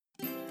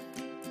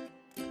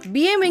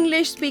BM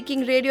English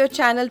Speaking Radio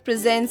Channel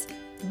presents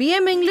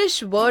BM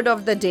English Word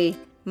of the Day.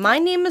 My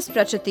name is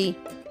Prachati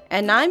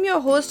and I'm your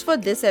host for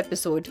this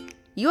episode.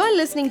 You are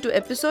listening to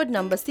episode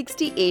number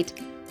 68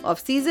 of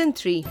season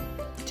 3.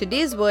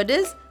 Today's word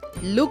is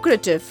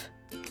lucrative.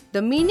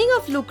 The meaning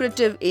of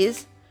lucrative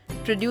is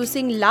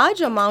producing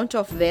large amount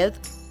of wealth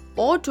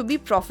or to be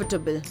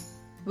profitable.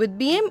 With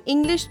BM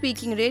English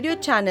Speaking Radio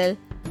Channel,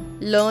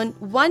 learn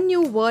one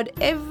new word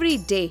every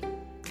day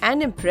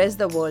and impress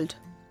the world.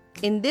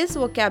 In this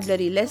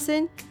vocabulary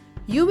lesson,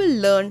 you will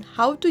learn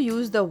how to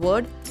use the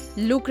word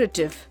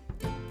lucrative.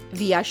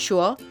 We are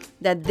sure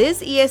that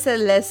this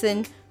ESL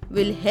lesson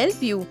will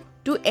help you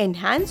to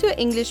enhance your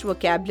English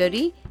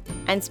vocabulary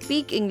and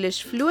speak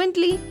English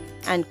fluently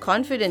and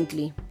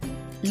confidently.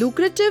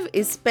 Lucrative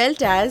is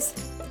spelt as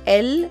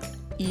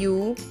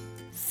L-U-C-R-A-T-I-V-E.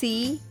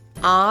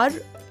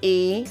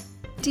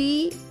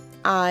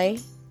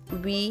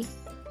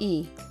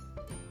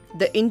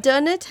 The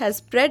internet has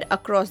spread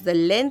across the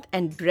length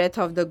and breadth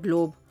of the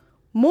globe.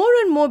 More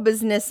and more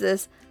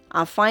businesses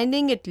are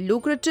finding it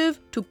lucrative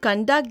to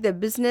conduct their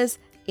business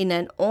in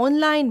an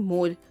online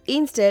mode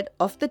instead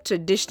of the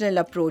traditional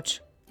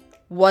approach.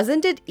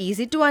 Wasn't it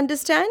easy to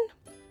understand?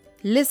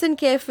 Listen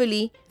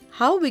carefully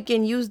how we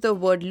can use the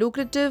word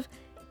lucrative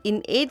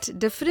in 8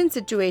 different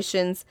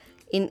situations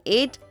in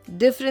 8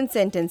 different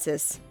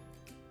sentences.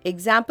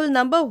 Example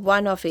number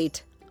 1 of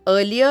 8.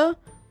 Earlier,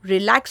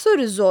 Relaxo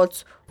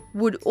Resorts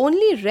would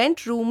only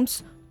rent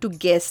rooms to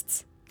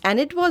guests and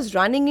it was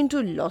running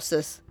into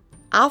losses.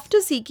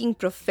 After seeking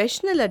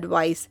professional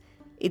advice,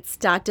 it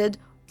started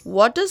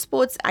water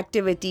sports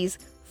activities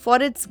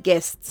for its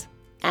guests,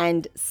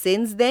 and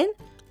since then,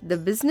 the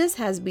business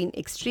has been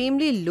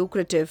extremely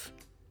lucrative.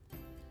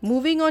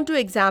 Moving on to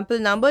example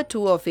number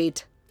 2 of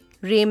 8.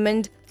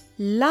 Raymond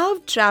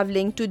loved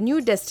traveling to new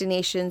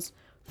destinations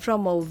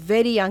from a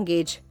very young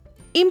age.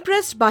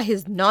 Impressed by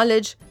his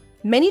knowledge,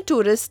 many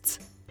tourists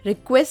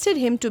requested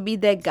him to be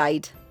their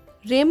guide.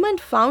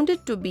 Raymond found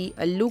it to be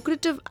a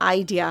lucrative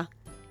idea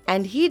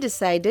and he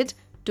decided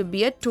to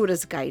be a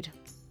tourist guide.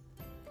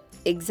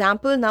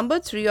 Example number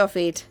 3 of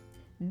 8.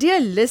 Dear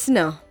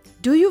listener,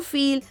 do you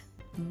feel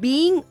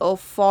being a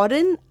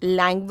foreign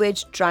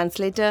language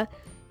translator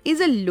is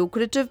a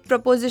lucrative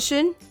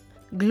proposition?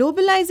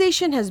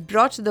 Globalization has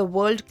brought the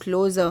world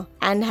closer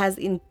and has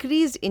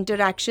increased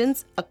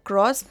interactions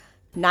across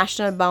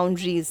national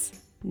boundaries.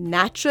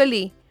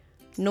 Naturally,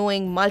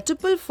 knowing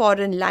multiple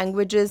foreign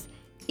languages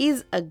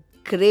is a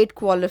great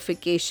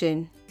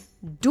qualification.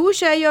 Do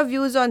share your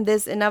views on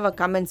this in our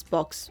comments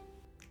box.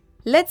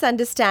 Let's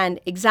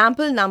understand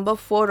example number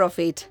 4 of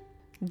 8.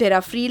 There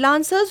are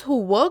freelancers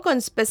who work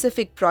on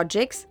specific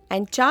projects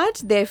and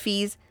charge their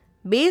fees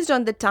based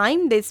on the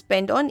time they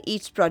spend on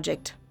each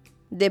project.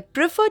 They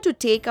prefer to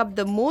take up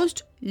the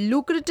most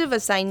lucrative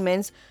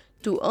assignments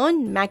to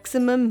earn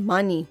maximum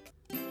money.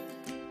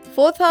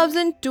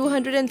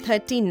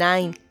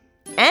 4,239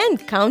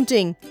 and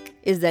counting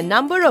is the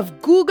number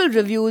of Google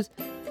reviews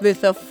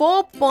with a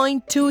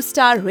 4.2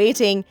 star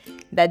rating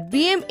that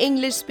BM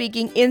English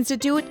Speaking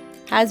Institute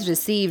has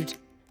received.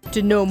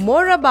 To know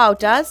more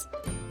about us,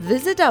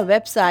 visit our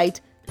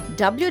website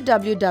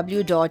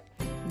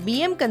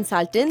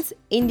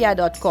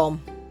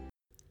www.bmconsultantsindia.com.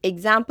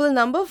 Example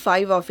number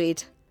 5 of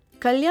 8.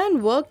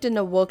 Kalyan worked in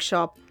a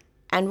workshop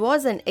and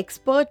was an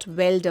expert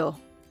welder.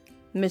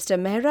 Mr.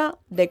 Mehra,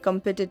 their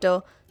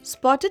competitor,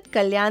 spotted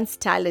Kalyan's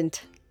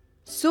talent.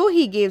 So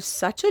he gave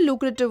such a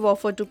lucrative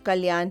offer to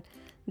Kalyan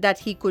that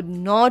he could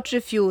not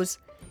refuse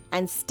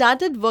and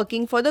started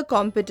working for the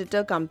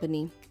competitor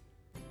company.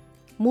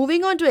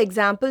 Moving on to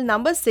example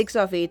number 6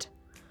 of 8.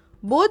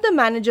 Both the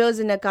managers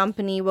in a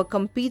company were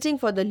competing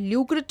for the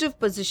lucrative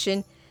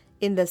position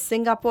in the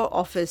Singapore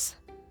office.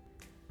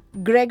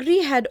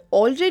 Gregory had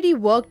already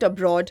worked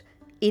abroad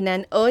in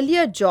an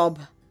earlier job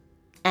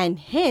and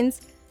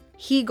hence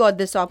he got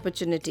this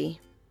opportunity.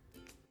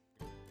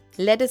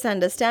 Let us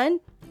understand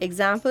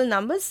example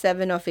number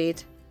 7 of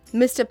 8.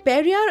 Mr.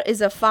 Periyar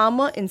is a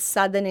farmer in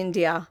southern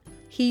India.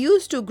 He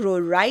used to grow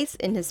rice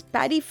in his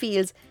paddy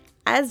fields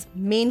as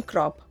main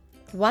crop.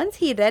 Once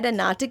he read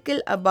an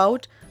article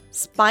about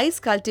spice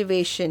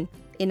cultivation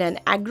in an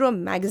agro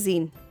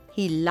magazine.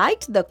 He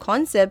liked the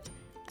concept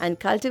and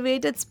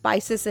cultivated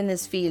spices in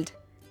his field.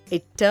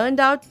 It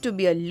turned out to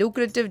be a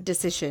lucrative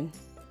decision.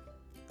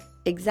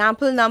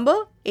 Example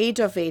number 8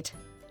 of 8.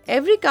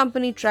 Every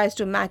company tries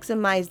to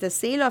maximize the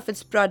sale of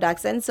its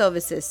products and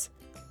services.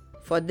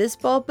 For this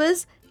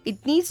purpose,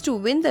 it needs to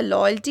win the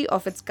loyalty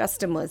of its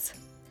customers.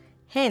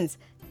 Hence,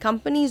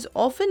 companies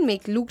often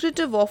make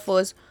lucrative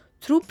offers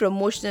through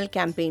promotional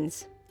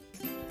campaigns.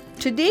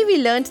 Today we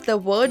learnt the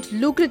word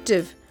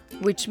lucrative,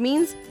 which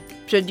means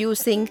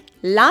producing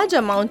large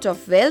amount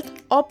of wealth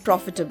or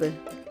profitable.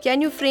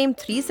 Can you frame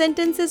 3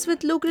 sentences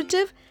with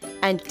lucrative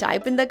and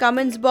type in the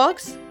comments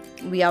box?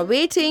 We are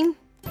waiting.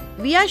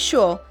 We are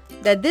sure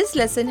that this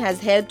lesson has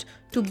helped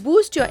to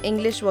boost your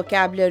English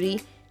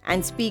vocabulary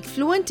and speak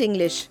fluent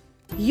English.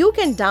 You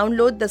can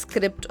download the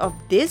script of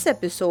this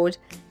episode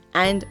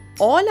and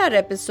all our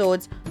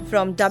episodes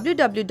from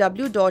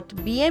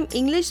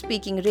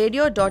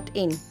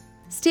www.bmenglishspeakingradio.in.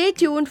 Stay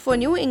tuned for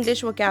new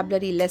English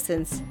vocabulary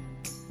lessons.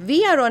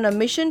 We are on a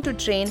mission to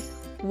train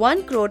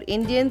 1 crore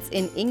Indians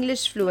in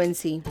English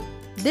fluency.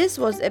 This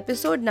was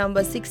episode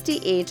number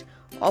 68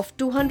 of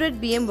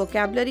 200 BM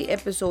vocabulary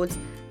episodes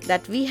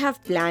that we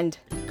have planned.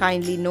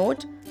 Kindly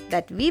note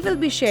that we will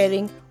be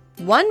sharing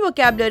one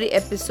vocabulary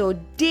episode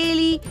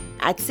daily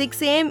at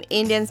 6 a.m.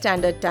 Indian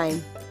Standard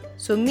Time.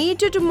 So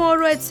meet you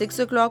tomorrow at 6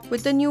 o'clock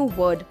with a new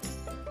word.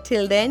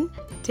 Till then,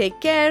 take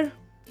care.